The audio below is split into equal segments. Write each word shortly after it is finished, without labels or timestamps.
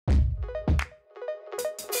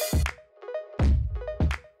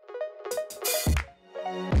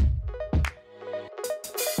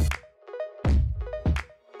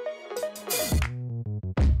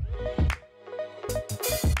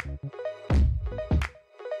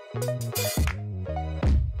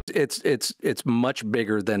It's much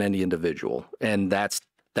bigger than any individual, and that's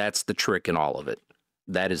the trick in all of it.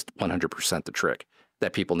 That is 100% the trick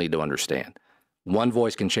that people need to understand. One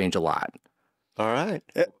voice can change a lot. All right.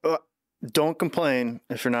 Don't complain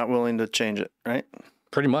if you're not willing to change it, right?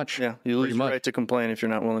 Pretty much. Yeah, you lose your right to complain if you're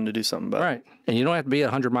not willing to do something about it. Right. And you don't have to be at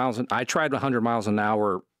 100 miles. I tried 100 miles an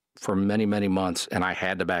hour for many, many months, and I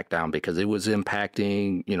had to back down because it was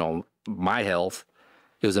impacting, my health.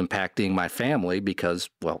 It was impacting my family because,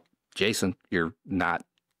 well, Jason, you're not,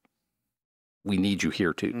 we need you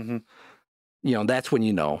here too. Mm-hmm. That's when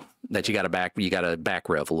you know that you got to back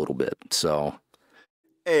rev a little bit. So,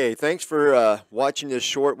 hey, thanks for watching this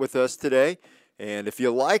short with us today. And if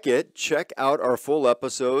you like it, check out our full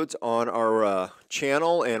episodes on our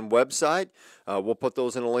channel and website. We'll put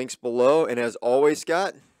those in the links below. And as always,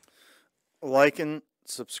 Scott, like and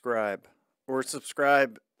subscribe, or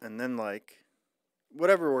subscribe and then like,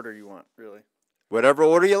 whatever order you want, really. Whatever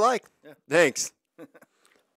order you like. Yeah. Thanks.